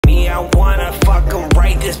I wanna fucking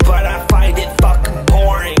write this, but I find it fucking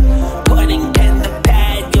boring. Putting pen to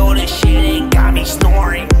pad, yo, this shit ain't got me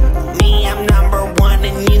snoring. Me, I'm number one,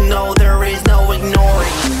 and you know there is no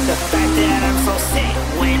ignoring the fact that I'm so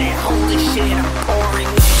sick when it holds the shit I'm pouring.